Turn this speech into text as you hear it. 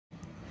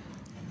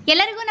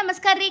ಎಲ್ಲರಿಗೂ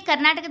ನಮಸ್ಕಾರ ರೀ.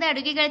 ಕರ್ನಾಟಕದ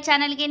ಅಡುಗೆಗಳ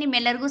ಚಾನಲ್ಗೆ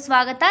ನಿಮ್ಮೆಲ್ಲರಿಗೂ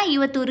ಸ್ವಾಗತ.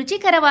 ಇವತ್ತು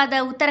ರುಚಿಕರವಾದ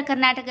ಉತ್ತರ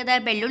ಕರ್ನಾಟಕದ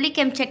ಬೆಳ್ಳುಳ್ಳಿ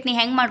ಕೆಂಪು ಚಟ್ನಿ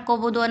ಹೆಂಗೆ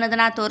ಮಾಡ್ಕೋಬೋದು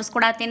ಅನ್ನೋದನ್ನ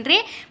ತೋರಿಸ್ಕೊಡತ್ತೇನೆ ರೀ.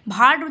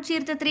 ಭಾಳ ರುಚಿ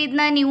ಇರ್ತೈತೆ ರೀ.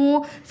 ಇದನ್ನ ನೀವು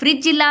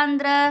ಫ್ರಿಜ್ ಇಲ್ಲ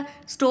ಅಂದ್ರೆ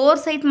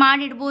ಸ್ಟೋರ್ ಸಹಿತ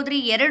ಮಾಡಿಡ್ಬೋದು ರೀ.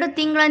 2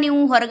 ತಿಂಗಳ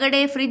ನೀವು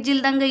ಹೊರಗಡೆ ಫ್ರಿಜ್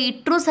ಇಲ್ದಂಗೆ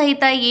ಇಟ್ಟರೂ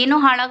ಸಹಿತ ಏನೂ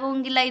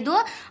ಹಾಳಾಗೋಂಗಿಲ್ಲ. ಇದು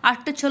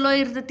ಅಷ್ಟು ಚಲೋ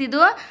ಇರ್ತೈತಿ.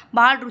 ಇದು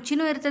ಭಾಳ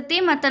ರುಚಿನೂ ಇರ್ತೈತಿ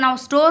ಮತ್ತು ನಾವು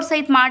ಸ್ಟೋರ್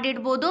ಸಹಿತ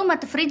ಮಾಡಿಡ್ಬೋದು.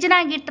 ಮತ್ತು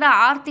ಫ್ರಿಜ್ನಾಗ ಇಟ್ಟರೆ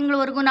 6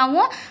 ತಿಂಗಳವರೆಗೂ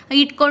ನಾವು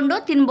ಇಟ್ಕೊಂಡು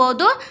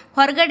ತಿನ್ಬೋದು.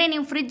 ಹೊರಗಡೆ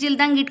ನೀವು ಫ್ರಿಜ್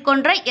ಇಲ್ದಂಗೆ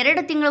ಇಟ್ಕೊಂಡ್ರೆ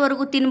 2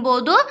 ತಿಂಗಳವರೆಗೂ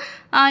ತಿನ್ಬೋದು.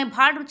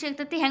 ಭಾಳ ರುಚಿ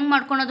ಆಗ್ತೈತಿ. ಹೆಂಗೆ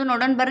ಮಾಡ್ಕೊಳೋದು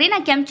ನೋಡೋಣ ಬರ್ರಿ. ನಾ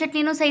ಕೆಂಪು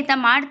ಚಟ್ನಿನೂ ಸಹಿತ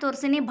ಮಾಡಿ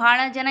ತೋರಿಸೀನಿ. ಭಾಳ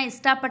ಜನ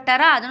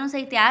ಇಷ್ಟಪಟ್ಟಾರ. ಅದನ್ನು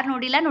ಸಹಿತ ಯಾರು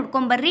ನೋಡಿಲ್ಲ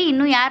ನೋಡ್ಕೊಂಬರ್ರಿ.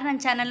 ಇನ್ನೂ ಯಾರು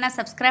ನನ್ನ ಚಾನಲ್ನ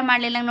ಸಬ್ಸ್ಕ್ರೈಬ್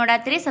ಮಾಡಲಿಲ್ಲ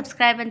ನೋಡತ್ತೀರಿ,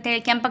 ಸಬ್ಸ್ಕ್ರೈಬ್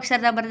ಅಂತೇಳಿ ಕೆಂಪು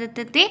ಅಕ್ಷರದಾಗ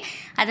ಬರ್ದಿರ್ತೈತಿ,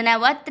 ಅದನ್ನು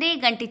ಒತ್ತಿರಿ,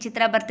 ಗಂಟಿ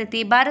ಚಿತ್ರ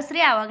ಬರ್ತೈತಿ,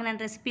 ಬಾರಿಸ್ರಿ. ಆವಾಗ ನನ್ನ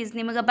ರೆಸಿಪೀಸ್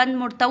ನಿಮಗೆ ಬಂದು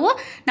ಮುಟ್ತಾವು.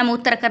 ನಮ್ಮ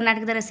ಉತ್ತರ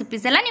ಕರ್ನಾಟಕದ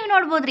ರೆಸಿಪೀಸ್ ಎಲ್ಲ ನೀವು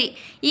ನೋಡ್ಬೋದ್ರಿ.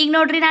 ಈಗ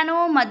ನೋಡ್ರಿ,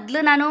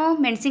 ನಾನು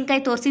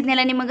ಮೆಣಸಿನ್ಕಾಯಿ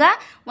ತೋರಿಸಿದ್ನೆಲ್ಲ ನಿಮಗೆ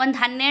ಒಂದು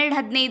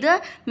 12-15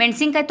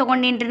 ಮೆಣಸಿನ್ಕಾಯಿ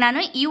ತೊಗೊಂಡೇನ್ರಿ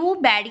ನಾನು. ಇವು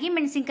ಬ್ಯಾಡಗಿ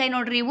ಮೆಣಸಿನ್ಕಾಯಿ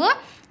ನೋಡ್ರಿ. ಇವು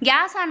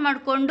ಗ್ಯಾಸ್ ಆನ್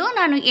ಮಾಡಿಕೊಂಡು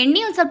ನಾನು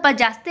ಎಣ್ಣೆ ಒಂದು ಸ್ವಲ್ಪ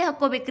ಜಾಸ್ತಿ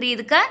ಹಾಕ್ಕೋಬೇಕ್ರಿ.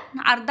 ಇದಕ್ಕೆ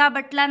ಅರ್ಧ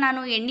ಬಟ್ಲ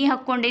ನಾನು ಎಣ್ಣೆ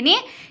ಹಾಕ್ಕೊಂಡೀನಿ.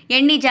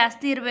 ಎಣ್ಣೆ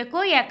ಜಾಸ್ತಿ ಇರಬೇಕು,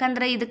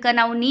 ಯಾಕಂದ್ರೆ ಇದಕ್ಕೆ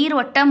ನಾವು ನೀರು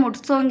ಒಟ್ಟ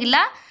ಮುಟ್ಸೋಂಗಿಲ್ಲ.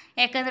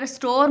 ಯಾಕಂದ್ರೆ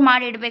ಸ್ಟೋರ್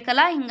ಮಾಡಿ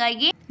ಇಡಬೇಕಲ್ಲ,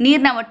 ಹಿಂಗಾಗಿ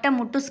ನೀರನ್ನ ಒಟ್ಟ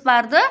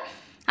ಮುಟ್ಟಿಸ್ಬಾರ್ದು.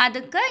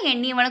 ಅದಕ್ಕೆ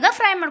ಎಣ್ಣೆ ಒಳಗೆ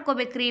ಫ್ರೈ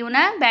ಮಾಡ್ಕೋಬೇಕ್ರಿ.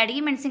 ಇವನ್ನ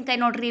ಬ್ಯಾಡಗಿ ಮೆಣಸಿನ್ಕಾಯಿ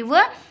ನೋಡ್ರಿ. ಇವು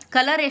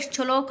ಕಲರ್ ಎಷ್ಟು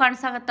ಚಲೋ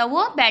ಕಾಣಿಸಾಕತ್ತಾವು.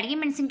 ಬ್ಯಾಡಗಿ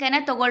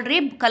ಮೆಣಸಿನ್ಕಾಯಿನ ತೊಗೊಳ್ರಿ,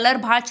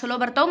 ಕಲರ್ ಭಾಳ ಚಲೋ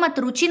ಬರ್ತಾವೆ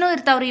ಮತ್ತು ರುಚಿನೂ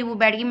ಇರ್ತಾವ್ರಿ ಇವು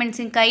ಬ್ಯಾಡಗಿ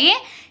ಮೆಣಸಿನ್ಕಾಯಿ.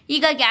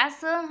 ಈಗ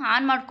ಗ್ಯಾಸ್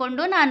ಆನ್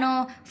ಮಾಡಿಕೊಂಡು ನಾನು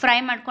ಫ್ರೈ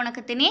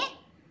ಮಾಡ್ಕೊಳಕತ್ತೀನಿ.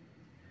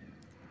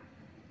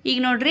 ಈಗ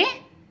ನೋಡ್ರಿ,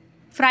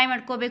 ಫ್ರೈ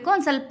ಮಾಡ್ಕೋಬೇಕು.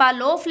 ಒಂದು ಸ್ವಲ್ಪ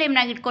ಲೋ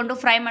ಫ್ಲೇಮ್ನಾಗ ಇಟ್ಕೊಂಡು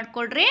ಫ್ರೈ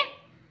ಮಾಡ್ಕೊಳ್ರಿ.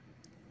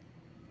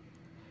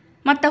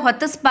 ಮತ್ತು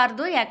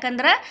ಹೊತ್ತಿಸ್ಬಾರ್ದು,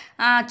 ಯಾಕಂದ್ರೆ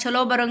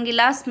ಚಲೋ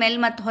ಬರೋಂಗಿಲ್ಲ ಸ್ಮೆಲ್.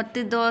 ಮತ್ತು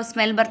ಹೊತ್ತಿದ್ದು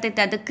ಸ್ಮೆಲ್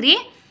ಬರ್ತೈತೆ, ಅದಕ್ಕೆ ರೀ.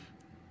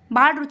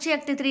 ಭಾಳ ರುಚಿ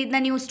ಆಗ್ತೈತೆ ರೀ.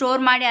 ಇದನ್ನ ನೀವು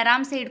ಸ್ಟೋರ್ ಮಾಡಿ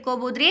ಆರಾಮ್ಸೆ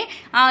ಇಟ್ಕೋಬೋದು ರೀ.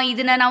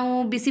 ಇದನ್ನು ನಾವು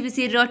ಬಿಸಿ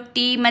ಬಿಸಿ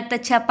ರೊಟ್ಟಿ ಮತ್ತು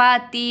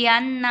ಚಪಾತಿ,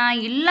 ಅನ್ನ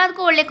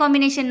ಎಲ್ಲದಕ್ಕೂ ಒಳ್ಳೆ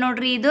ಕಾಂಬಿನೇಷನ್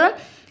ನೋಡ್ರಿ. ಇದು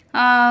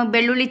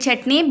ಬೆಳ್ಳುಳ್ಳಿ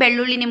ಚಟ್ನಿ.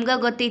 ಬೆಳ್ಳುಳ್ಳಿ ನಿಮ್ಗೆ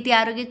ಗೊತ್ತೈತಿ,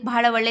 ಆರೋಗ್ಯಕ್ಕೆ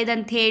ಭಾಳ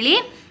ಒಳ್ಳೇದಂತ ಹೇಳಿ.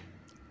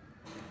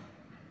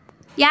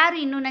 ಯಾರು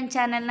ಇನ್ನೂ ನನ್ನ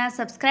ಚಾನಲ್ನ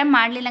ಸಬ್ಸ್ಕ್ರೈಬ್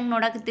ಮಾಡಲಿಲ್ಲಂಗೆ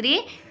ನೋಡಕತ್ತೀರಿ,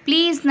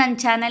 ಪ್ಲೀಸ್ ನನ್ನ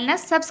ಚಾನಲ್ನ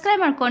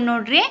ಸಬ್ಸ್ಕ್ರೈಬ್ ಮಾಡ್ಕೊಂಡು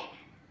ನೋಡಿರಿ.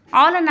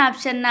 ಆಲ್ ಅನ್ನೋ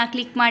ಆಪ್ಷನ್ನ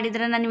ಕ್ಲಿಕ್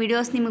ಮಾಡಿದ್ರೆ ನನ್ನ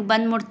ವಿಡಿಯೋಸ್ ನಿಮಗೆ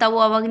ಬಂದು ಮುಟ್ತಾವು.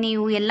 ಅವಾಗ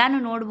ನೀವು ಎಲ್ಲನೂ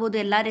ನೋಡ್ಬೋದು,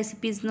 ಎಲ್ಲ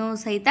ರೆಸಿಪೀಸ್ನೂ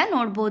ಸಹಿತ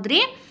ನೋಡ್ಬೋದು ರೀ.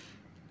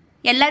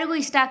 ಎಲ್ಲರಿಗೂ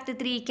ಇಷ್ಟ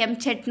ಆಗ್ತೈತೆ ರೀ ಈ ಕೆಂಪು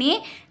ಚಟ್ನಿ.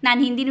 ನಾನು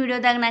ಹಿಂದಿನ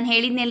ವಿಡಿಯೋದಾಗ ನಾನು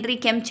ಹೇಳಿದ್ನಲ್ರಿ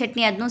ಕೆಂಪು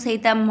ಚಟ್ನಿ, ಅದನ್ನೂ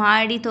ಸಹಿತ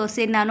ಮಾಡಿ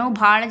ತೋರಿಸಿದ್ದು ನಾನು.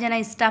 ಭಾಳ ಜನ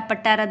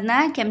ಇಷ್ಟಪಟ್ಟಾರ ಅದನ್ನ,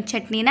 ಕೆಂಪು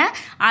ಚಟ್ನಿನ.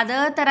 ಅದೇ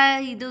ಥರ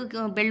ಇದು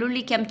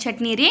ಬೆಳ್ಳುಳ್ಳಿ ಕೆಂಪು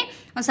ಚಟ್ನಿ ರೀ.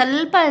 ಒಂದು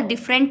ಸ್ವಲ್ಪ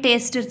ಡಿಫ್ರೆಂಟ್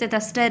ಟೇಸ್ಟ್ ಇರ್ತೈತೆ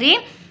ಅಷ್ಟೇ ರೀ.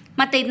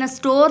 ಮತ್ತು ಇದನ್ನ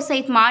ಸ್ಟೋರ್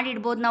ಸಹಿತ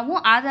ಮಾಡಿಡ್ಬೋದು ನಾವು.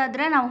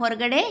 ಅದಾದ್ರೆ ನಾವು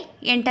ಹೊರಗಡೆ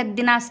 8-10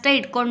 ದಿನ ಅಷ್ಟೇ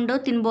ಇಟ್ಕೊಂಡು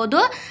ತಿನ್ಬೋದು.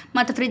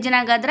 ಮತ್ತು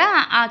ಫ್ರಿಜ್ನಾಗಾದ್ರೆ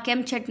ಆ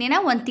ಕೆಂಪು ಚಟ್ನಿನ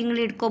 1 ತಿಂಗಳು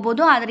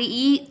ಇಟ್ಕೋಬೋದು. ಆದರೆ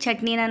ಈ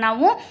ಚಟ್ನಿನ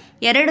ನಾವು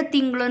 2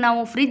 ತಿಂಗಳು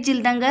ನಾವು ಫ್ರಿಜ್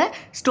ಇಲ್ದಂಗೆ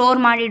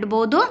ಸ್ಟೋರ್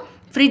ಮಾಡಿಡ್ಬೋದು.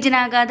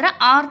 ಫ್ರಿಜ್ನಾಗಾದ್ರೆ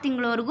 6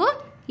 ತಿಂಗಳವರೆಗೂ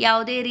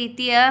ಯಾವುದೇ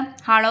ರೀತಿಯ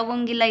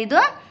ಹಾಳಾಗೋಂಗಿಲ್ಲ. ಇದು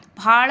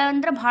ಭಾಳ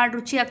ಅಂದ್ರೆ ಭಾಳ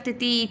ರುಚಿ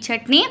ಆಗ್ತೈತಿ ಈ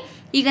ಚಟ್ನಿ.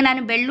 ಈಗ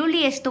ನಾನು ಬೆಳ್ಳುಳ್ಳಿ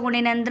ಎಷ್ಟು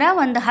ತೊಗೊಂಡೇನಂದ್ರೆ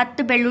ಒಂದು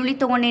 10 ಬೆಳ್ಳುಳ್ಳಿ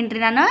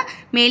ತೊಗೊಂಡೇನ್ರಿ ನಾನು.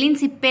 ಮೇಲಿನ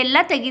ಸಿಪ್ಪೆ ಎಲ್ಲ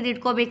ತೆಗೆದು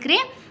ಇಟ್ಕೋಬೇಕ್ರಿ.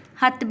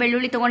 10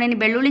 ಬೆಳ್ಳುಳ್ಳಿ ತೊಗೊಂಡೇನಿ.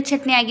 ಬೆಳ್ಳುಳ್ಳಿ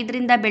ಚಟ್ನಿ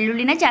ಆಗಿದ್ದರಿಂದ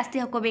ಬೆಳ್ಳುಳ್ಳಿನ ಜಾಸ್ತಿ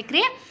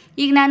ಹಾಕ್ಕೋಬೇಕ್ರಿ.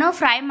 ಈಗ ನಾನು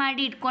ಫ್ರೈ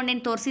ಮಾಡಿ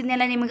ಇಟ್ಕೊಂಡೇನು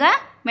ತೋರಿಸಿದ್ನೆಲ್ಲ ನಿಮ್ಗೆ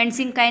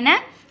ಮೆಣಸಿನ್ಕಾಯಿನ,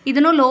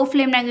 ಇದನ್ನು ಲೋ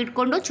ಫ್ಲೇಮ್ನಾಗ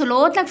ಇಟ್ಕೊಂಡು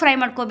ಚಲೋತ್ನಾಗ ಫ್ರೈ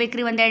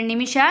ಮಾಡ್ಕೋಬೇಕ್ರಿ. 1-2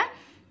 ನಿಮಿಷ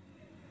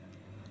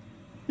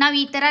ನಾವು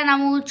ಈ ಥರ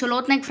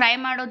ಚಲೋತ್ನಾಗ ಫ್ರೈ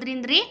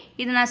ಮಾಡೋದ್ರಿಂದ ರೀ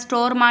ಇದನ್ನು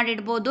ಸ್ಟೋರ್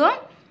ಮಾಡಿಡ್ಬೋದು.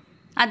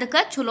 ಅದಕ್ಕೆ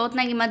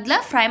ಚಲೋತ್ನಾಗಿ ಮೊದಲು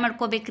ಫ್ರೈ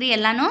ಮಾಡ್ಕೋಬೇಕ್ರಿ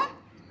ಎಲ್ಲನೂ.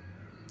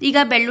 ಈಗ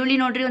ಬೆಳ್ಳುಳ್ಳಿ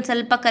ನೋಡ್ರಿ ಒಂದು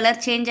ಸ್ವಲ್ಪ ಕಲರ್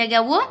ಚೇಂಜ್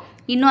ಆಗ್ಯಾವು.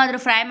 ಇನ್ನೂ ಆದರೂ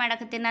ಫ್ರೈ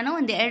ಮಾಡಕತ್ತೀನಿ ನಾನು.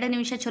 1-2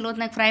 ನಿಮಿಷ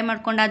ಚಲೋತ್ನಾಗ ಫ್ರೈ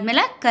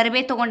ಮಾಡ್ಕೊಂಡಾದ್ಮೇಲೆ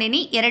ಕರಿಬೇವು ತೊಗೊಂಡೇನಿ.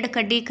 2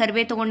 ಕಡ್ಡಿ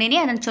ಕರಿಬೇವು ತೊಗೊಂಡೇನಿ.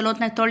 ಅದನ್ನು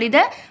ಚಲೋತ್ನಾಗ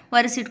ತೊಳೆದು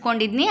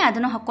ಒರೆಸಿಟ್ಕೊಂಡಿದ್ನಿ,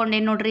 ಅದನ್ನು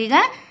ಹಾಕ್ಕೊಂಡೇನಿ ನೋಡ್ರಿ. ಈಗ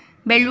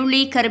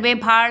ಬೆಳ್ಳುಳ್ಳಿ ಕರಿಬೇವು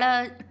ಭಾಳ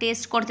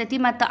ಟೇಸ್ಟ್ ಕೊಡ್ತೈತಿ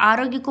ಮತ್ತು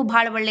ಆರೋಗ್ಯಕ್ಕೂ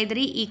ಭಾಳ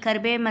ಒಳ್ಳೇದ್ರಿ ಈ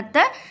ಕರಿಬೇವು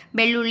ಮತ್ತು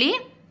ಬೆಳ್ಳುಳ್ಳಿ.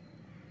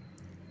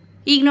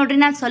 ಈಗ ನೋಡ್ರಿ,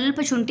 ನಾನು ಸ್ವಲ್ಪ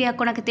ಶುಂಠಿ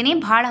ಹಾಕ್ಕೊಳಕತ್ತೀನಿ.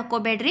 ಭಾಳ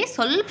ಹಾಕ್ಕೋಬೇಡ್ರಿ,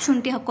 ಸ್ವಲ್ಪ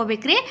ಶುಂಠಿ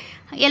ಹಾಕ್ಕೋಬೇಕ್ರಿ.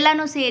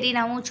 ಎಲ್ಲನೂ ಸೇರಿ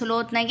ನಾವು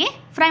ಚಲೋತ್ನಾಗೆ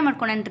ಫ್ರೈ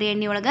ಮಾಡ್ಕೊಳನ್ರಿ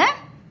ಎಣ್ಣೆ ಒಳಗೆ.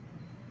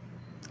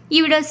 ಈ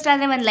ವಿಡಿಯೋ ಇಷ್ಟ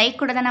ಆದರೆ ಒಂದು ಲೈಕ್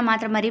ಕೊಡೋದನ್ನು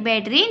ಮಾತ್ರ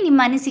ಮರಿಬೇಡ್ರಿ. ನಿಮ್ಮ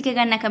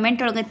ಅನಿಸಿಕೆಗಳನ್ನ ಕಮೆಂಟ್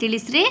ಒಳಗೆ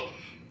ತಿಳಿಸ್ರಿ.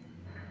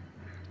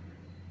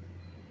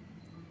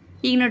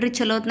 ಈಗ ನೋಡ್ರಿ,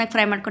 ಚಲೋತ್ನಾಗ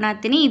ಫ್ರೈ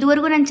ಮಾಡ್ಕೊಳತ್ತೀನಿ.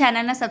 ಇದುವರೆಗೂ ನನ್ನ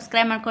ಚಾನಲ್ನ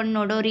ಸಬ್ಸ್ಕ್ರೈಬ್ ಮಾಡ್ಕೊಂಡು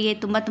ನೋಡೋರಿಗೆ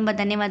ತುಂಬ ತುಂಬ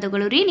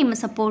ಧನ್ಯವಾದಗಳು ರೀ. ನಿಮ್ಮ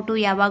ಸಪೋರ್ಟು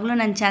ಯಾವಾಗಲೂ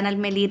ನನ್ನ ಚಾನಲ್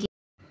ಮೇಲೆ ಇರಲಿ.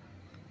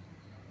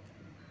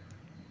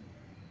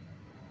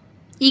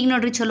 ಈಗ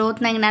ನೋಡ್ರಿ,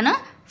 ಚಲೋತ್ನಾಗ ನಾನು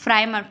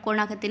ಫ್ರೈ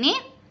ಮಾಡ್ಕೊಳಕತ್ತೀನಿ.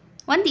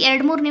 ಒಂದು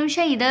 2-3 ನಿಮಿಷ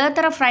ಇದೇ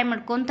ಥರ ಫ್ರೈ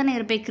ಮಾಡ್ಕೊತಾನೆ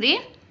ಇರ್ಬೇಕ್ರಿ.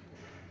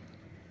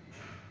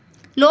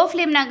 ಲೋ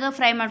ಫ್ಲೇಮ್ನಾಗ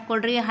ಫ್ರೈ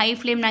ಮಾಡ್ಕೊಳ್ರಿ. ಹೈ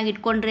ಫ್ಲೇಮ್ನಾಗ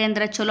ಇಟ್ಕೊಂಡ್ರಿ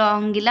ಅಂದ್ರೆ ಚಲೋ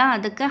ಆಗಂಗಿಲ್ಲ.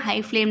 ಅದಕ್ಕೆ ಹೈ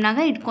ಫ್ಲೇಮ್ನಾಗ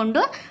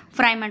ಇಟ್ಕೊಂಡು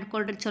ಫ್ರೈ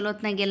ಮಾಡ್ಕೊಳ್ರಿ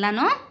ಚಲೋತ್ನಾಗ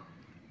ಎಲ್ಲನೂ.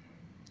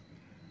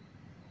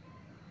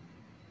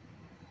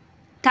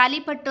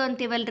 ತಾಲಿಪಟ್ಟು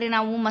ಅಂತೀವಲ್ರಿ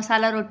ನಾವು,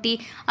 ಮಸಾಲ ರೊಟ್ಟಿ,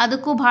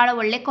 ಅದಕ್ಕೂ ಭಾಳ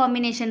ಒಳ್ಳೆ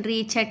ಕಾಂಬಿನೇಷನ್ ರೀ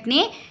ಈ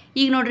ಚಟ್ನಿ.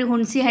 ಈಗ ನೋಡ್ರಿ,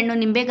 ಹುಣಸೆ ಹಣ್ಣು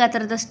ನಿಂಬೆ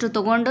ಗಾತ್ರದಷ್ಟು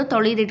ತೊಗೊಂಡು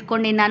ತೊಳೆದು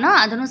ಇಟ್ಕೊಂಡು ನಾನು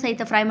ಅದನ್ನು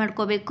ಸಹಿತ ಫ್ರೈ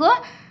ಮಾಡ್ಕೋಬೇಕು.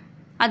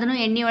 ಅದನ್ನು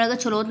ಎಣ್ಣೆ ಒಳಗೆ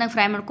ಚಲೋತ್ನಾಗ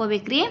ಫ್ರೈ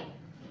ಮಾಡ್ಕೋಬೇಕ್ರಿ.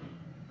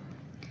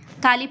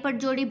 ತಾಲಿಪಟ್ಟು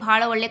ಜೋಡಿ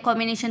ಭಾಳ ಒಳ್ಳೆ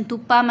ಕಾಂಬಿನೇಷನ್.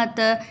 ತುಪ್ಪ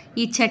ಮತ್ತು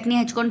ಈ ಚಟ್ನಿ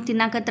ಹಚ್ಕೊಂಡು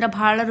ತಿನ್ನಕತ್ರ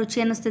ಭಾಳ ರುಚಿ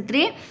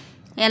ಅನ್ನಿಸ್ತೈತ್ರಿ.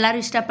 ಎಲ್ಲರೂ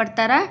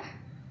ಇಷ್ಟಪಡ್ತಾರೆ.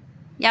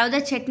 ಯಾವುದೇ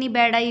ಚಟ್ನಿ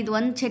ಬೇಡ, ಇದು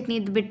ಒಂದು ಚಟ್ನಿ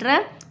ಇದು ಬಿಟ್ರೆ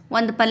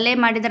ಒಂದು ಪಲ್ಯ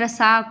ಮಾಡಿದ್ರೆ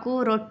ಸಾಕು.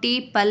 ರೊಟ್ಟಿ,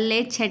 ಪಲ್ಯ,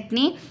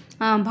 ಚಟ್ನಿ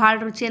ಭಾಳ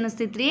ರುಚಿ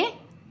ಅನ್ನಿಸ್ತೈತ್ರಿ.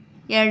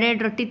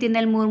 ಎರಡೆರಡು ರೊಟ್ಟಿ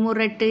ತಿನ್ನಲು 3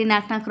 ರೊಟ್ಟಿ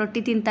 4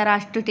 ರೊಟ್ಟಿ ತಿಂತಾರೆ,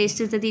 ಅಷ್ಟು ಟೇಸ್ಟ್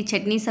ಇರ್ತೈತಿ ಈ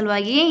ಚಟ್ನಿ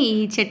ಸಲುವಾಗಿ. ಈ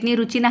ಚಟ್ನಿ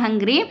ರುಚಿನ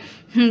ಹಂಗ್ರಿ.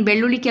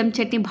 ಬೆಳ್ಳುಳ್ಳಿ ಕೆಂಪು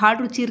ಚಟ್ನಿ ಭಾಳ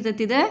ರುಚಿ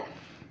ಇರ್ತೈತಿ ಇದು.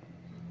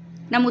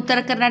 ನಮ್ಮ ಉತ್ತರ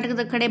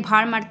ಕರ್ನಾಟಕದ ಕಡೆ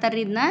ಭಾಳ ಮಾಡ್ತಾರೆ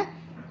ರೀ ಇದನ್ನ.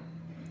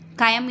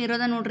 ಕಾಯಂ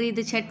ಇರೋದ ನೋಡ್ರಿ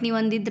ಇದು ಚಟ್ನಿ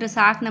ಒಂದಿದ್ರೆ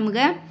ಸಾಕು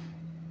ನಮ್ಗೆ.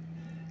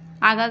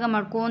 ಆಗಾಗ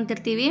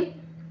ಮಾಡ್ಕೊತಿರ್ತೀವಿ.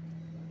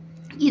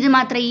 ಇದು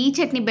ಮಾತ್ರ ಈ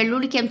ಚಟ್ನಿ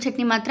ಬೆಳ್ಳುಳ್ಳಿ ಕೆಂಪು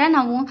ಚಟ್ನಿ ಮಾತ್ರ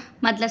ನಾವು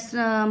ಮೊದಲ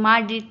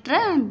ಮಾಡಿಟ್ರೆ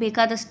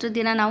ಬೇಕಾದಷ್ಟು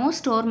ದಿನ ನಾವು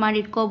ಸ್ಟೋರ್ ಮಾಡಿ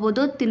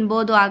ಇಟ್ಕೋಬೋದು,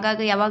 ತಿನ್ಬೋದು. ಆಗಾಗ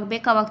ಯಾವಾಗ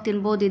ಬೇಕು ಅವಾಗ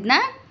ತಿನ್ಬೋದು ಇದನ್ನ.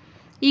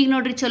 ಈಗ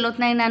ನೋಡಿರಿ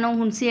ಚಲೋತ್ನಾಗ ನಾನು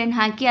ಹುಣಸೆ ಹಣ್ಣು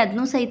ಹಾಕಿ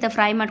ಅದನ್ನೂ ಸಹಿತ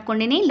ಫ್ರೈ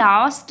ಮಾಡ್ಕೊಂಡೀನಿ.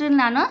 ಲಾಸ್ಟ್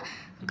ನಾನು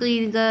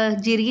ಈಗ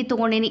ಜೀರಿಗೆ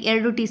ತೊಗೊಂಡೀನಿ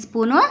 2 ಟೀ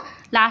ಸ್ಪೂನು.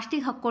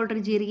 ಲಾಸ್ಟಿಗೆ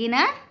ಹಾಕ್ಕೊಳ್ರಿ ಜೀರಿಗೆನ.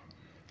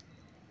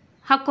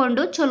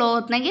 ಹಾಕ್ಕೊಂಡು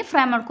ಚಲೋತ್ನಾಗೆ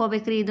ಫ್ರೈ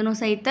ಮಾಡ್ಕೋಬೇಕ್ರಿ ಇದನ್ನು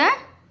ಸಹಿತ.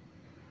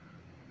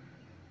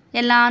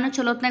 ಎಲ್ಲಾನು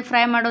ಚಲೋತ್ನಾಗ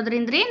ಫ್ರೈ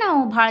ಮಾಡೋದ್ರಿಂದ ರೀ ನಾವು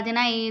ಭಾಳ ದಿನ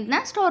ಇದನ್ನ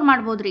ಸ್ಟೋರ್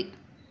ಮಾಡ್ಬೋದು ರೀ.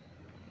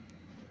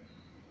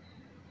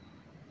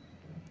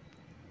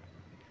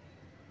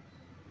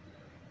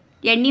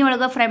 ಎಣ್ಣೆ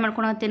ಒಳಗೆ ಫ್ರೈ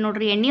ಮಾಡ್ಕೊಳತ್ತೀನಿ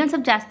ನೋಡ್ರಿ. ಎಣ್ಣೆ ಒಂದು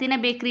ಸ್ವಲ್ಪ ಜಾಸ್ತಿನೇ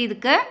ಬೇಕ್ರಿ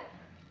ಇದಕ್ಕೆ.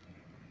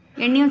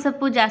 ಎಣ್ಣೆ ಒಂದು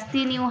ಸ್ವಲ್ಪ ಜಾಸ್ತಿ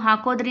ನೀವು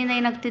ಹಾಕೋದ್ರಿಂದ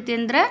ಏನಾಗ್ತೈತಿ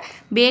ಅಂದ್ರೆ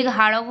ಬೇಗ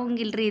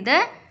ಹಾಳಾಗೋಂಗಿಲ್ಲ ರೀ ಇದು.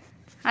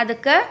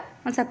 ಅದಕ್ಕೆ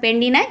ಒಂದು ಸ್ವಲ್ಪ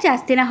ಎಣ್ಣೆನ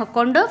ಜಾಸ್ತಿನ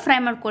ಹಾಕ್ಕೊಂಡು ಫ್ರೈ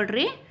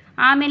ಮಾಡ್ಕೊಳ್ರಿ.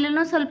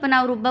 ಆಮೇಲೂ ಸ್ವಲ್ಪ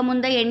ನಾವು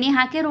ಮುಂದೆ ಎಣ್ಣೆ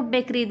ಹಾಕಿ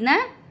ರುಬ್ಬೇಕ್ರಿ ಇದನ್ನ.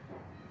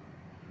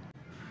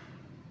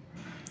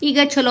 ಈಗ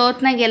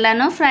ಚಲೋತ್ನಾಗ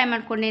ಎಲ್ಲನೂ ಫ್ರೈ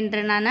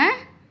ಮಾಡ್ಕೊಂಡೇನ್ರಿ ನಾನು.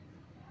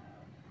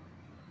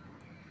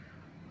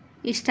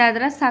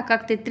 ಇಷ್ಟಾದ್ರೆ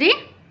ಸಾಕಾಗ್ತೈತ್ರಿ.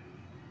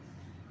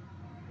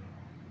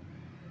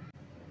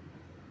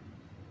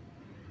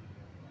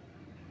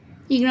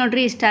 ಈಗ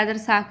ನೋಡ್ರಿ ಇಷ್ಟಾದ್ರೆ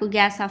ಸಾಕು.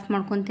 ಗ್ಯಾಸ್ ಆಫ್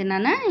ಮಾಡ್ಕೊತೀನಿ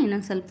ನಾನು.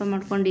 ಇನ್ನೊಂದು ಸ್ವಲ್ಪ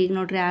ಮಾಡ್ಕೊಂಡು ಈಗ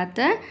ನೋಡ್ರಿ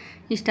ಆತು.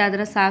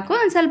 ಇಷ್ಟಾದ್ರೆ ಸಾಕು.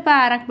 ಒಂದು ಸ್ವಲ್ಪ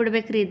ಆರಕ್ಕೆ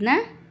ಬಿಡ್ಬೇಕ್ರಿ ಇದನ್ನ.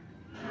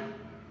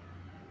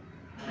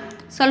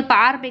 ಸ್ವಲ್ಪ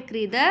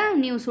ಆರ್ಬೇಕ್ರಿ ಇದು.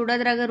 ನೀವು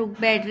ಸುಡೋದ್ರಾಗ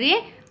ರುಬ್ಬೇಡ್ರಿ.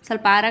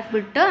 ಸ್ವಲ್ಪ ಆರಕ್ಕೆ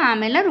ಬಿಟ್ಟು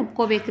ಆಮೇಲೆ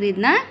ರುಬ್ಕೋಬೇಕ್ರಿ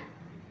ಇದನ್ನ.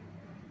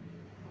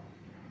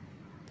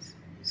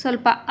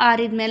 ಸ್ವಲ್ಪ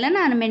ಆರಿದ ಮೇಲೆ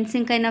ನಾನು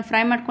ಮೆಣಸಿನ್ಕಾಯಿನ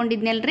ಫ್ರೈ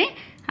ಮಾಡ್ಕೊಂಡಿದ್ನಲ್ರಿ,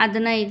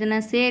 ಇದನ್ನು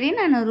ಸೇರಿ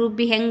ನಾನು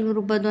ರುಬ್ಬಿ ಹೆಂಗೆ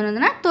ರುಬ್ಬೋದು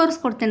ಅನ್ನೋದನ್ನು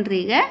ತೋರಿಸ್ಕೊಡ್ತೇನೆ ರೀ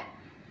ಈಗ.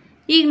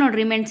 ಈಗ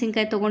ನೋಡ್ರಿ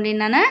ಮೆಣಸಿನ್ಕಾಯಿ ತೊಗೊಂಡಿನಿ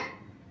ನಾನು.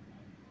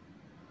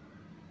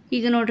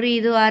 ಈಗ ನೋಡ್ರಿ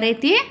ಇದು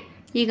ಆರೈತಿ.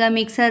 ಈಗ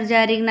ಮಿಕ್ಸರ್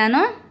ಜಾರಿಗೆ ನಾನು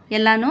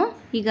ಎಲ್ಲನೂ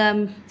ಈಗ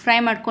ಫ್ರೈ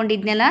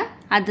ಮಾಡ್ಕೊಂಡಿದ್ನೆಲ್ಲ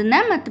ಅದನ್ನು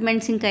ಮತ್ತು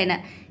ಮೆಣಸಿನ್ಕಾಯಿನ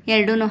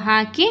ಎರಡೂ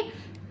ಹಾಕಿ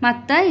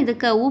ಮತ್ತು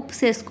ಇದಕ್ಕೆ ಉಪ್ಪು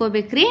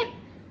ಸೇರಿಸ್ಕೋಬೇಕ್ರಿ.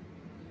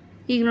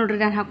 ಈಗ ನೋಡ್ರಿ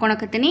ನಾನು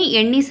ಹಾಕ್ಕೊಳಕತ್ತೀನಿ.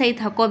 ಎಣ್ಣೆ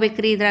ಸಹಿತ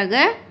ಹಾಕ್ಕೋಬೇಕ್ರಿ ಇದ್ರಾಗ.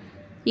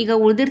 ಈಗ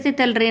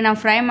ಉಳ್ದಿರ್ತೈತಲ್ರಿ ನಾವು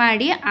ಫ್ರೈ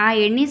ಮಾಡಿ ಆ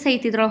ಎಣ್ಣೆ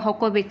ಸಹಿತ ಇದ್ರೊಳಗೆ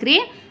ಹಾಕ್ಕೋಬೇಕ್ರಿ.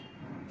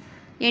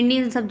 ಎಣ್ಣೆ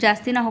ಸ್ವಲ್ಪ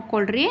ಜಾಸ್ತಿನ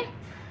ಹಾಕ್ಕೊಳ್ರಿ.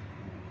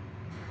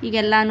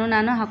 ಈಗೆಲ್ಲನೂ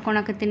ನಾನು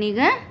ಹಾಕ್ಕೊಳಕತ್ತೀನಿ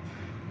ಈಗ.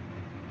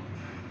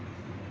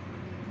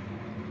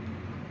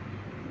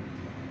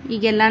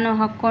 ಈಗೆಲ್ಲನೂ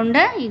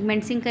ಹಾಕ್ಕೊಂಡು ಈಗ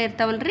ಮೆಣಸಿನ್ಕಾಯಿ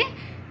ಇರ್ತಾವಲ್ರಿ,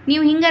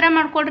 ನೀವು ಹಿಂಗಾರ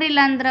ಮಾಡ್ಕೊಳ್ರಿ.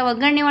 ಇಲ್ಲಾಂದ್ರೆ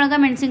ಒಗ್ಗರಣೆ ಒಳಗೆ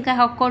ಮೆಣಸಿನ್ಕಾಯಿ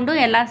ಹಾಕ್ಕೊಂಡು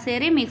ಎಲ್ಲ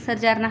ಸೇರಿ ಮಿಕ್ಸರ್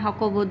ಜಾರ್ನ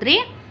ಹಾಕ್ಕೋಬೋದು ರೀ.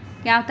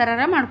 ಯಾವ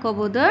ಥರ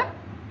ಮಾಡ್ಕೋಬೋದು.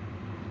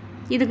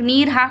 ಇದಕ್ಕೆ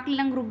ನೀರು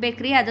ಹಾಕ್ಲಿಲ್ಲಂಗೆ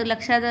ರುಬ್ಬೇಕ್ರಿ. ಅದು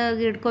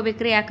ಲಕ್ಷದಾಗ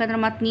ಇಟ್ಕೋಬೇಕ್ರಿ. ಯಾಕಂದ್ರೆ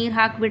ಮತ್ತು ನೀರು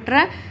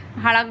ಹಾಕಿಬಿಟ್ರೆ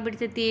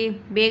ಹಾಳಾಗಿಬಿಡ್ತೈತಿ,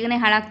 ಬೇಗನೆ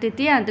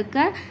ಹಾಳಾಗ್ತೈತಿ.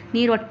 ಅದಕ್ಕೆ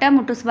ನೀರು ಒಟ್ಟು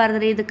ಮುಟ್ಟಿಸ್ಬಾರ್ದು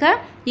ರೀ ಇದಕ್ಕೆ.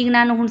 ಈಗ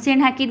ನಾನು ಹುಣಸೆ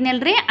ಹಣ್ಣು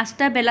ಹಾಕಿದ್ನಲ್ರಿ,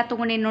 ಅಷ್ಟೇ ಬೆಲ್ಲ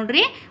ತೊಗೊಂಡೇನಿ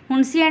ನೋಡ್ರಿ.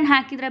 ಹುಣಸೆ ಹಣ್ಣು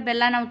ಹಾಕಿದ್ರೆ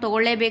ಬೆಲ್ಲ ನಾವು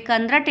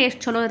ತೊಗೊಳ್ಳೇಬೇಕಂದ್ರೆ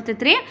ಟೇಸ್ಟ್ ಚಲೋ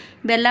ಇರ್ತೈತಿ ರೀ.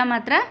 ಬೆಲ್ಲ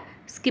ಮಾತ್ರ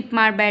ಸ್ಕಿಪ್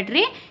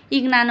ಮಾಡಬೇಡ್ರಿ.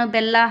 ಈಗ ನಾನು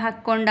ಬೆಲ್ಲ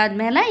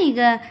ಹಾಕ್ಕೊಂಡಾದ್ಮೇಲೆ ಈಗ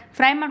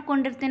ಫ್ರೈ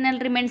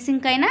ಮಾಡ್ಕೊಂಡಿರ್ತೀನಲ್ರಿ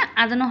ಮೆಣಸಿನ್ಕಾಯಿನ,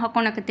 ಅದನ್ನು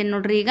ಹಾಕ್ಕೊಳಕತ್ತೀನಿ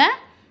ನೋಡ್ರಿ. ಈಗ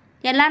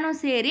ಎಲ್ಲನೂ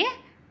ಸೇರಿ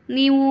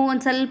ನೀವು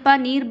ಒಂದು ಸ್ವಲ್ಪ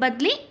ನೀರು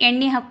ಬದಲಿ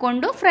ಎಣ್ಣೆ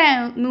ಹಾಕ್ಕೊಂಡು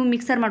ನೀವು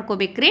ಮಿಕ್ಸರ್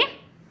ಮಾಡ್ಕೋಬೇಕ್ರಿ.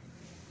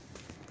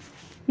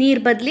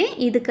 ನೀರು ಬದಲಿ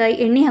ಇದಕ್ಕೆ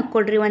ಎಣ್ಣೆ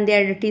ಹಾಕ್ಕೊಳ್ರಿ.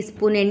 1-2 ಟೀ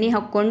ಸ್ಪೂನ್ ಎಣ್ಣೆ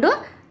ಹಾಕ್ಕೊಂಡು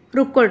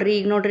ರುಬ್ಕೊಳ್ರಿ.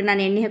 ಈಗ ನೋಡ್ರಿ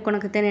ನಾನು ಎಣ್ಣೆ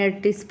ಹಾಕ್ಕೊಳಕತ್ತೇನೆ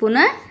 2 ಟೀ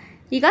ಸ್ಪೂನ್.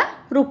 ಈಗ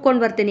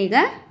ರುಬ್ಕೊಂಡು ಬರ್ತೀನಿ. ಈಗ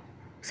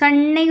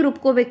ಸಣ್ಣಗೆ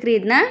ರುಬ್ಕೋಬೇಕ್ರಿ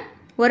ಇದನ್ನ.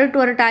 ಒರಟು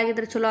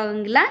ಆಗಿದ್ರೆ ಚಲೋ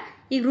ಆಗಂಗಿಲ್ಲ.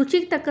 ಈಗ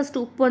ರುಚಿಗೆ ತಕ್ಕಷ್ಟು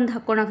ಉಪ್ಪು ಒಂದು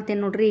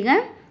ಹಾಕ್ಕೊಳಕತ್ತೇನೆ ನೋಡ್ರಿ. ಈಗ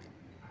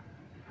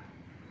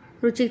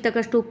ರುಚಿಗೆ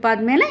ತಕ್ಕಷ್ಟು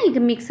ಉಪ್ಪಾದ್ಮೇಲೆ ಈಗ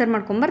ಮಿಕ್ಸರ್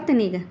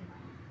ಮಾಡ್ಕೊಂಬರ್ತೀನಿ. ಈಗ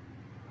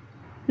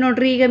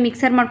ನೋಡ್ರಿ ಈಗ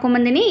ಮಿಕ್ಸರ್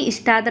ಮಾಡ್ಕೊಂಬಂದಿನಿ.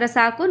 ಇಷ್ಟಾದ್ರೆ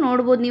ಸಾಕು.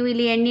 ನೋಡ್ಬೋದು ನೀವು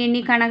ಇಲ್ಲಿ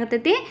ಎಣ್ಣೆ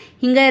ಕಾಣಕತ್ತೈತಿ.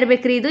 ಹಿಂಗೆ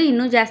ಇರ್ಬೇಕ್ರಿ ಇದು.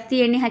 ಇನ್ನೂ ಜಾಸ್ತಿ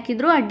ಎಣ್ಣೆ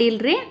ಹಾಕಿದ್ರು ಅಡ್ಡಿ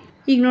ಇಲ್ರಿ.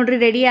 ಈಗ ನೋಡ್ರಿ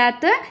ರೆಡಿ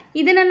ಆಯ್ತು.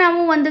 ಇದನ್ನು ನಾವು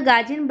ಒಂದು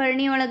ಗಾಜಿನ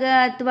ಬರಣಿ ಒಳಗೆ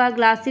ಅಥವಾ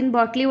ಗ್ಲಾಸಿನ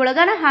ಬಾಟ್ಲಿ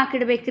ಒಳಗನ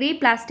ಹಾಕಿಡ್ಬೇಕ್ರಿ.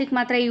 ಪ್ಲಾಸ್ಟಿಕ್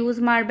ಮಾತ್ರ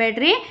ಯೂಸ್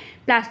ಮಾಡಬೇಡ್ರಿ.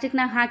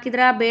 ಪ್ಲಾಸ್ಟಿಕ್ನಾಗ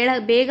ಹಾಕಿದ್ರೆ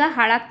ಬೇಗ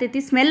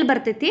ಹಾಳಾಗ್ತೈತಿ, ಸ್ಮೆಲ್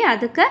ಬರ್ತೈತಿ.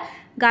 ಅದಕ್ಕೆ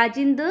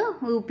ಗಾಜಿಂದು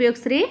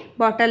ಉಪಯೋಗಿಸ್ರಿ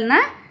ಬಾಟಲ್ನ.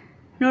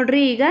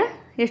 ನೋಡ್ರಿ ಈಗ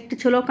ಎಷ್ಟು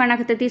ಚಲೋ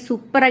ಕಾಣಕತ್ತೈತಿ.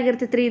 ಸೂಪರ್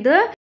ಆಗಿರ್ತೈತಿ ರೀ ಇದು.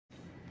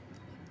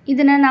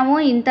 ಇದನ್ನು ನಾವು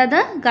ಇಂಥದ್ದು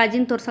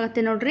ಗಾಜಿನ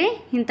ತೋರ್ಸಕತ್ತೀವಿ ನೋಡ್ರಿ.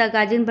 ಇಂಥ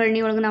ಗಾಜಿನ ಬರಣಿ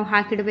ಒಳಗೆ ನಾವು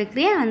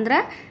ಹಾಕಿಡ್ಬೇಕ್ರಿ. ಅಂದ್ರೆ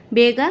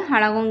ಬೇಗ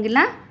ಹಾಳಾಗೋಂಗಿಲ್ಲ,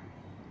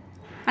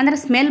 ಅಂದ್ರೆ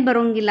ಸ್ಮೆಲ್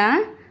ಬರೋಂಗಿಲ್ಲ.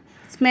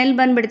 ಸ್ಮೆಲ್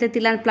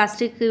ಬಂದುಬಿಡ್ತೈತಿಲ್ಲ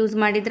ಪ್ಲಾಸ್ಟಿಕ್ ಯೂಸ್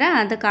ಮಾಡಿದ್ರೆ.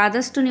 ಅದಕ್ಕೆ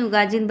ಆದಷ್ಟು ನೀವು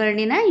ಗಾಜಿನ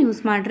ಬರಣಿನ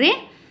ಯೂಸ್ ಮಾಡಿರಿ.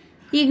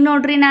 ಈಗ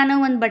ನೋಡ್ರಿ ನಾನು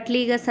ಒಂದು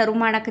ಬಟ್ಲಿಗೆ ಸರ್ವ್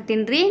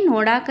ಮಾಡಾಕತ್ತೀನಿ ರೀ.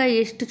 ನೋಡಾಕ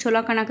ಎಷ್ಟು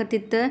ಚಲೋ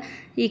ಕಾಣಕತ್ತಿತ್ತು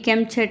ಈ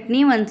ಕೆಂಪು ಚಟ್ನಿ.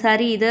 ಒಂದು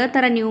ಸಾರಿ ಇದೇ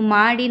ಥರ ನೀವು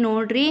ಮಾಡಿ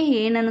ನೋಡಿರಿ,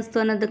 ಏನು ಅನ್ನಿಸ್ತು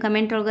ಅನ್ನೋದು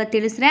ಕಮೆಂಟ್ ಒಳಗೆ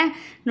ತಿಳಿಸ್ರೆ.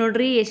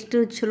 ನೋಡ್ರಿ ಎಷ್ಟು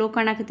ಚಲೋ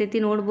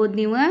ಕಾಣಕತ್ತೈತಿ. ನೋಡ್ಬೋದು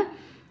ನೀವು.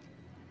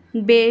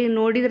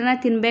 ನೋಡಿದ್ರನ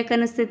ತಿನ್ಬೇಕು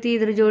ಅನ್ನಿಸ್ತೈತಿ.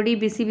 ಇದ್ರ ಜೋಡಿ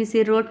ಬಿಸಿ ಬಿಸಿ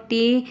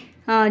ರೊಟ್ಟಿ,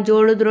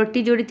 ಜೋಳದ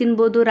ರೊಟ್ಟಿ ಜೋಡಿ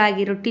ತಿನ್ಬೋದು,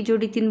 ರಾಗಿ ರೊಟ್ಟಿ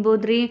ಜೋಡಿ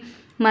ತಿನ್ಬೋದು ರೀ.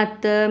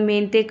 ಮತ್ತು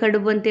ಮೆಂತೆ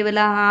ಕಡುಬು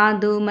ಅಂತೀವಲ್ಲ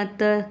ಅದು,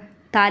 ಮತ್ತು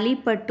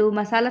ತಾಲಿಪಟ್ಟು,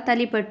 ಮಸಾಲ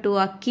ತಾಲಿಪಟ್ಟು,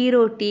 ಅಕ್ಕಿ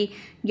ರೊಟ್ಟಿ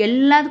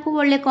ಎಲ್ಲದಕ್ಕೂ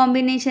ಒಳ್ಳೆ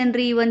ಕಾಂಬಿನೇಷನ್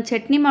ರೀ. ಒಂದು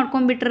ಚಟ್ನಿ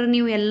ಮಾಡ್ಕೊಂಬಿಟ್ರೆ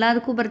ನೀವು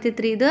ಎಲ್ಲದಕ್ಕೂ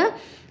ಬರ್ತೈತೆ ರೀ ಇದು.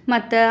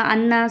 ಮತ್ತು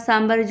ಅನ್ನ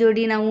ಸಾಂಬಾರು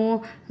ಜೋಡಿ ನಾವು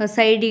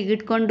ಸೈಡಿಗೆ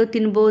ಇಟ್ಕೊಂಡು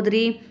ತಿನ್ಬೋದು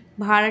ರೀ.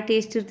 ಭಾಳ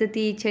ಟೇಸ್ಟ್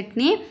ಇರ್ತೈತಿ ಈ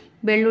ಚಟ್ನಿ.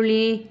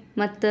 ಬೆಳ್ಳುಳ್ಳಿ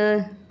ಮತ್ತು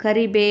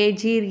ಕರಿಬೇ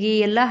ಜೀರಿಗೆ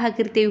ಎಲ್ಲ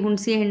ಹಾಕಿರ್ತೀವಿ,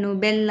 ಹುಣಸೆ ಹಣ್ಣು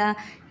ಬೆಲ್ಲ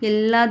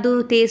ಎಲ್ಲದು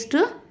ಟೇಸ್ಟು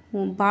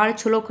ಭಾಳ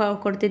ಚಲೋ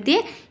ಕೊಡ್ತೈತಿ.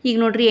 ಈಗ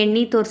ನೋಡಿರಿ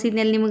ಎಣ್ಣೆ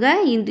ತೋರಿಸಿದ್ನಲ್ಲಿ ನಿಮ್ಗೆ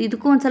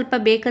ಇದಕ್ಕೂ ಒಂದು ಸ್ವಲ್ಪ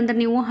ಬೇಕಂದ್ರೆ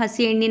ನೀವು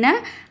ಹಸಿ ಎಣ್ಣೆನ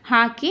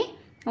ಹಾಕಿ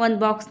ಒಂದು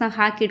ಬಾಕ್ಸ್ನಾಗ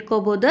ಹಾಕಿ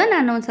ಇಟ್ಕೋಬೋದು.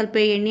 ನಾನು ಒಂದು ಸ್ವಲ್ಪ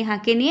ಎಣ್ಣೆ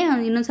ಹಾಕೀನಿ,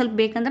 ಇನ್ನೊಂದು ಸ್ವಲ್ಪ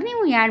ಬೇಕಂದ್ರೆ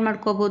ನೀವು ಆ್ಯಡ್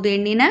ಮಾಡ್ಕೋಬೋದು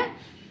ಎಣ್ಣೆನ.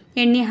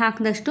 ಎಣ್ಣೆ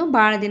ಹಾಕಿದಷ್ಟು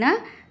ಭಾಳ ದಿನ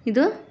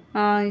ಇದು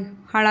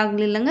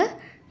ಹಾಳಾಗ್ಲಿಲ್ಲಂಗೆ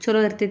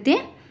ಚಲೋ ಇರ್ತೈತಿ.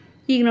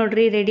 ಈಗ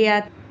ನೋಡಿರಿ ರೆಡಿ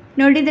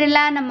ನೋಡಿದ್ರಲ್ಲ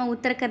ನಮ್ಮ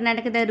ಉತ್ತರ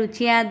ಕರ್ನಾಟಕದ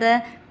ರುಚಿಯಾದ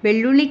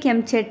ಬೆಳ್ಳುಳ್ಳಿ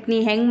ಕೆಂಪು ಚಟ್ನಿ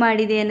ಹೆಂಗೆ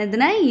ಮಾಡಿದೆ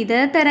ಅನ್ನೋದನ್ನ ಇದೇ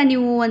ಥರ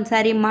ನೀವು ಒಂದು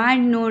ಸಾರಿ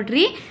ಮಾಡಿ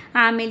ನೋಡಿರಿ.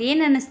 ಆಮೇಲೆ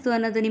ಏನು ಅನ್ನಿಸ್ತು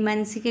ಅನ್ನೋದು ನಿಮ್ಮ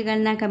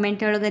ಅನಿಸಿಕೆಗಳನ್ನ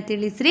ಕಮೆಂಟ್ ಒಳಗೆ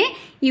ತಿಳಿಸ್ರಿ.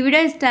 ಈ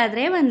ವಿಡಿಯೋ ಇಷ್ಟ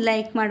ಆದರೆ ಒಂದು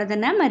ಲೈಕ್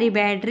ಮಾಡೋದನ್ನು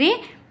ಮರಿಬೇಡ್ರಿ.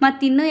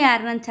 ಮತ್ತು ಇನ್ನೂ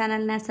ಯಾರು ನನ್ನ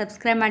ಚಾನಲ್ನ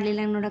ಸಬ್ಸ್ಕ್ರೈಬ್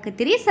ಮಾಡಲಿಲ್ಲ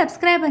ನೋಡಕತ್ತೀರಿ,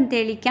 ಸಬ್ಸ್ಕ್ರೈಬ್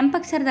ಅಂತೇಳಿ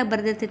ಕೆಂಪಕ್ಷರದಾಗ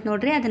ಬರ್ದಿರ್ತೈತೆ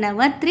ನೋಡಿರಿ, ಅದನ್ನು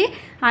ಒತ್ತಿರಿ.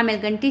 ಆಮೇಲೆ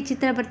ಗಂಟೆ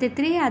ಚಿತ್ರ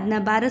ಬರ್ತೈತ್ರಿ, ಅದನ್ನ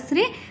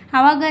ಬಾರಿಸ್ರಿ.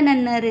 ಆವಾಗ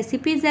ನನ್ನ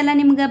ರೆಸಿಪೀಸ್ ಎಲ್ಲ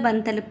ನಿಮ್ಗೆ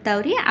ಬಂದು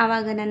ತಲುಪ್ತಾವ್ರಿ.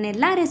 ಆವಾಗ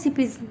ನನ್ನೆಲ್ಲ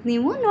ರೆಸಿಪೀಸ್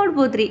ನೀವು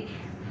ನೋಡ್ಬೋದು ರೀ.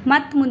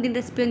 ಮತ್ತು ಮುಂದಿನ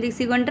ರೆಸಿಪಿಯೊಂದಿಗೆ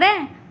ಸಿಗೊಂಡ್ರೆ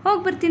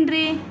ಹೋಗಿ ಬರ್ತೀನಿ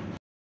ರೀ.